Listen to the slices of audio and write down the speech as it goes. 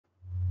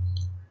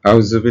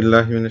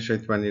Auzubillahi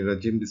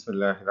minash-shaytanir-rajim.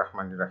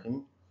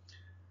 Bismillahir-rahmanir-rahim.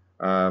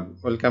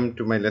 Welcome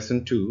to my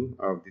lesson 2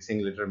 of the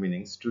single letter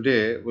meanings.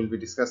 Today we'll be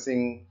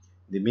discussing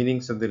the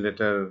meanings of the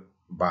letter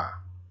ba.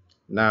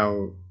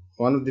 Now,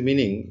 one of the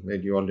meaning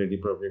that you already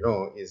probably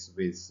know is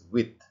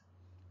with,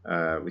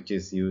 which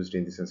is used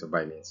in the sense of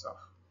by means of.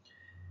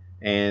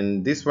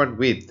 And this word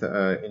with,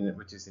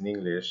 which is in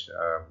English,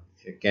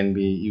 it can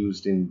be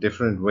used in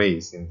different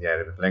ways in the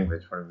Arabic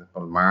language. For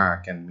example, ma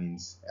can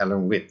means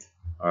along with,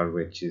 or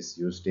which is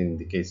used in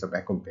the case of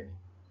accompany.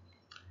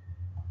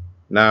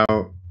 Now,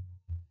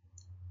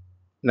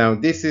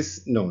 this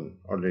is known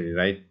already,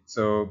 right?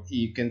 So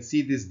you can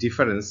see this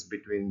difference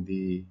between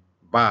the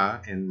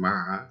ba and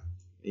ma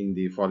in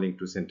the following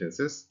two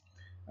sentences.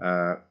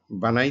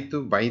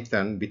 Banaitu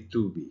baitan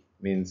bitubi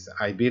means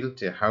I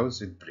built a house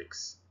with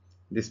bricks.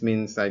 This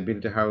means I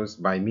built a house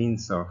by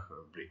means of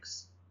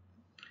bricks.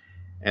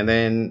 And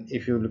then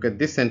if you look at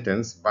this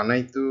sentence,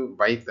 Banaitu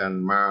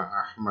baitan ma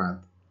Ahmad,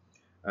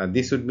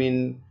 this would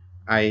mean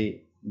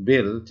I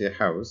built a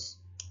house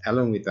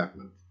along with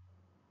Ahmad.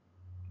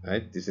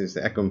 Right? This is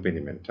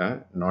accompaniment,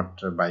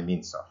 not by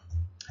means of.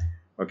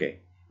 Okay.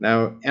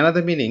 Now,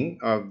 another meaning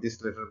of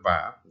this letter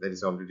ba that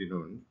is already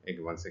known,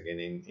 once again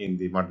in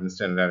the modern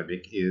standard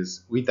Arabic,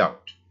 is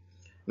without.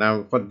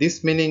 Now, for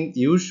this meaning,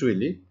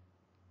 usually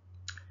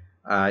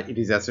it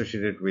is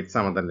associated with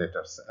some other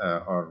letters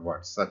or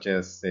words, such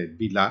as say,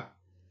 bilaa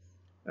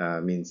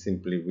means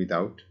simply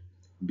without,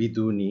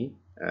 biduuni,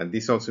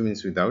 this also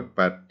means without,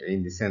 but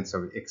in the sense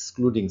of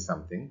excluding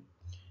something,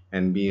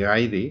 and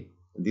bighairi,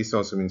 this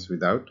also means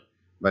without,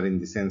 but in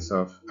the sense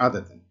of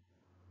other than.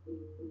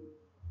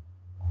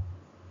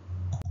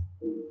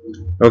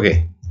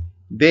 Okay,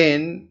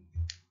 then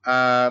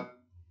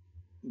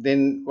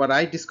what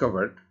I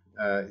discovered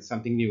is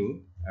something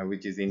new,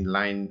 which is in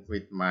line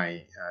with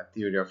my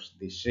theory of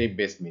the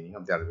shape-based meaning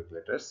of the Arabic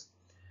letters.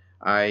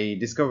 I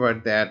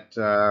discovered that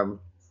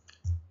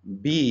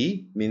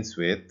B means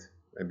with,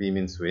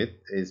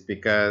 is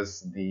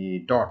because the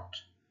dot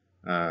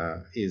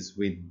is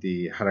with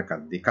the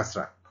harakat, the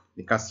kasrah.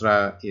 The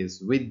kasrah is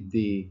with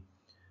the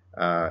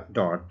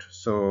dot.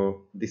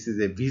 So this is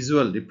a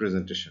visual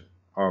representation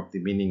of the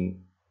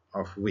meaning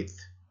of with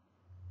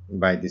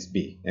by this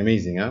B.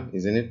 Amazing, huh?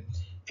 Isn't it?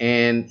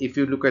 And if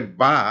you look at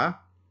ba,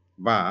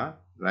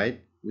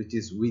 right, which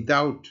is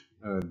without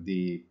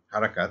the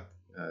harakat,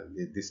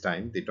 this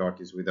time the dot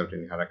is without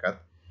any harakat.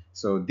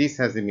 So this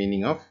has the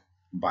meaning of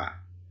ba.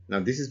 Now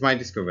this is my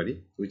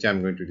discovery, which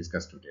I'm going to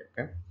discuss today.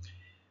 Okay.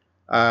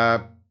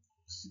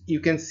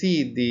 You can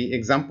see the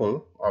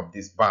example of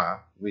this ba,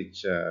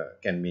 which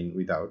can mean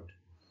without,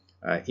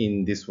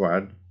 in this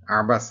word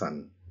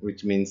aabasan,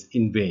 which means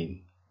in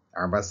vain.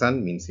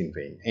 Aabasan means in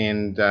vain.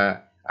 And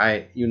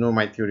you know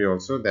my theory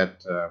also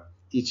that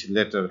each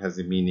letter has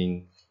a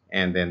meaning,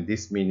 and then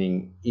this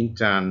meaning in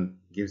turn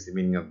gives the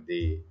meaning of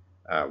the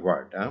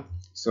word.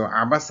 So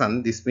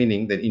aabasan, this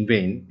meaning, that in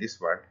vain, this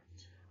word,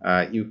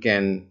 you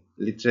can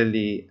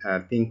literally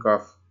think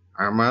of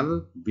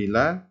amal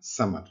bilaa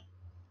samar.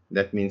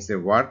 That means a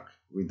work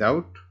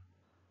without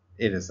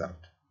a result.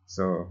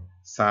 So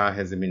sa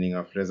has a meaning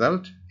of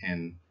result,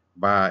 and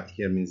ba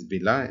here means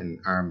bila, and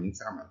a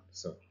means amal.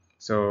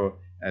 So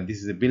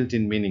this is a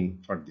built-in meaning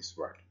for this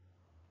word.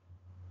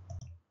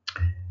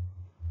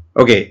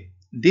 Okay,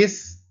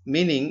 this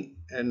meaning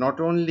not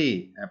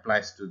only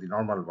applies to the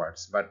normal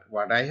words, but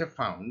what I have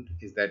found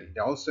is that it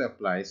also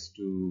applies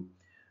to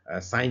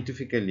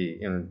scientifically,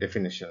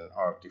 definition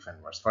of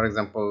different words. For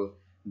example,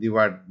 the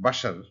word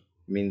bashar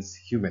means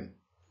human.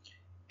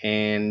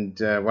 And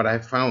what I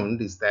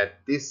found is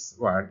that this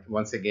word,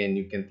 once again,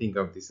 you can think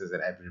of this as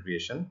an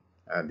abbreviation.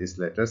 These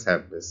letters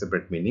have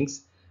separate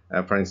meanings.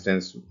 For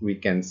instance, we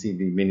can see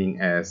the meaning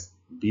as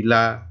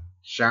bilaa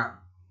sha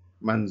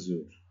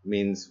manzur,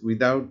 means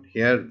without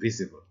hair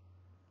visible.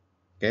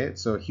 Okay,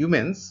 so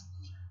human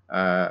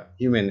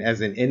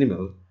as an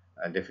animal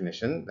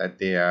definition, that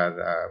they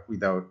are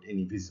without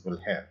any visible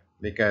hair,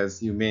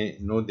 because you may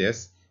know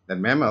this, that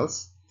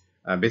mammals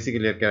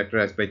basically are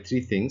characterized by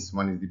three things.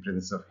 One is the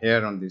presence of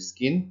hair on the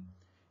skin,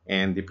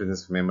 and the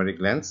presence of mammary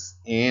glands,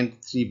 and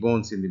three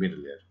bones in the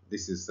middle ear.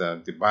 This is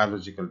the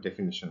biological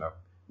definition of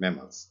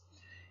mammals.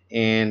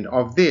 And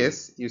of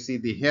this, you see,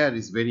 the hair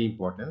is very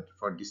important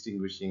for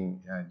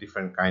distinguishing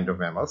different kind of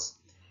mammals.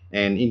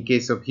 And in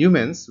case of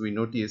humans, we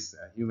notice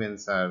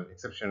humans are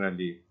exceptional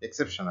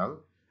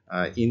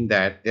in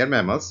that they're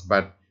mammals,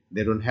 but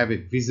they don't have a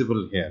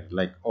visible hair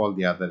like all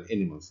the other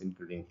animals,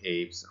 including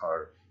apes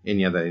or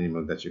any other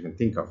animal that you can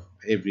think of.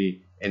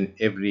 Every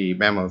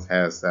mammal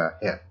has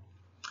hair.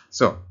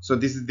 So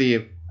this is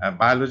the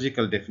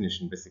biological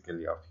definition,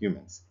 basically, of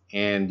humans.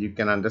 And you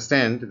can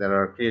understand that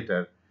our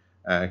creator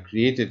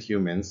created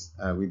humans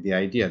with the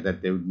idea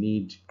that they would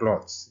need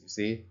clothes, you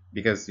see,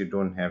 because you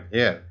don't have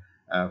hair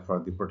for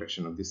the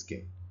protection of the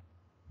skin.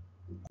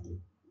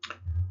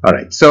 All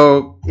right,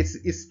 so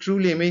it's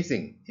truly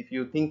amazing if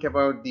you think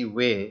about the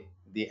way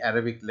the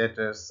Arabic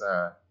letters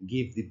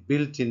give the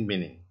built-in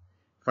meaning.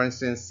 For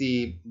instance,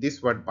 see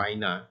this word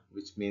baina,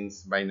 which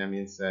means baina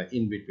means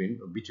in between,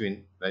 or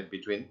between, right,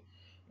 between.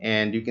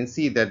 And you can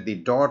see that the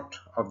dot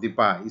of the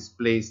ba is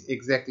placed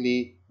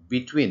exactly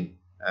between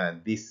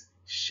this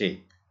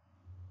shape.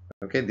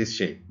 Okay, this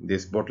shape,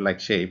 this boat-like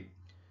shape.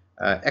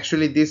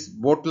 Actually, this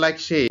boat-like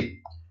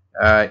shape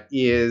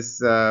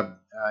is a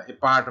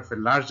part of a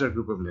larger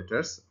group of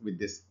letters with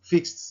this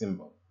fixed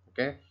symbol.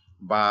 Okay,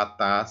 ba,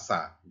 ta,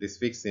 sa. This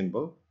fixed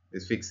symbol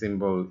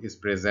is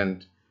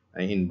present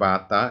in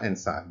ba, ta, and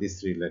sa. These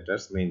three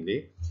letters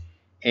mainly.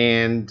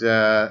 And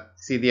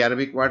see the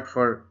Arabic word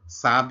for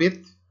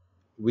sabit,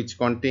 which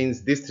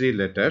contains these three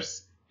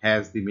letters,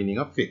 has the meaning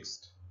of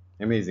fixed.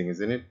 Amazing,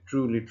 isn't it?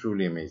 Truly,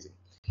 truly amazing.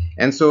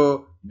 And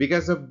so,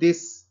 because of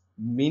this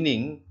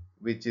meaning,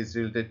 which is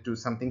related to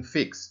something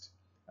fixed,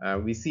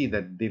 we see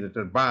that the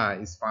letter ba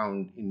is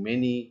found in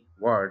many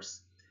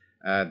words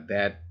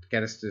that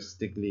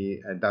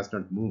characteristically does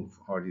not move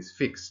or is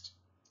fixed.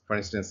 For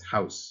instance,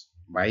 house,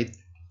 bait,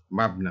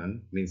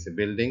 mabnan means a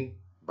building,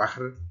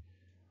 bahr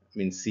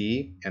means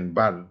sea, and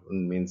bar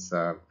means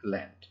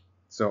land.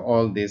 So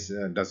all this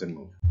doesn't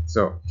move.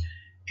 So,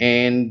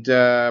 and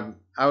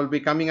I will be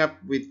coming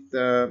up with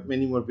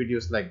many more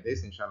videos like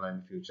this, inshallah,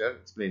 in the future,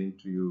 explaining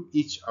to you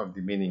each of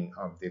the meaning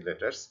of the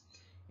letters.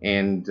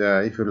 And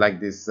if you like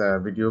this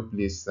video,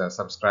 please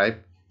subscribe,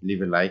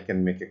 leave a like,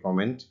 and make a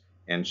comment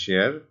and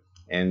share.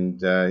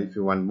 And if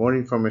you want more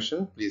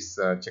information, please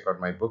check out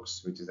my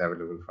books, which is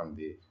available from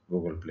the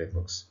Google Play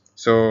Books.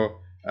 So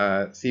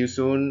see you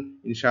soon,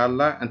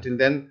 inshallah. Until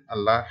then,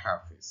 Allah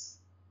Hafiz.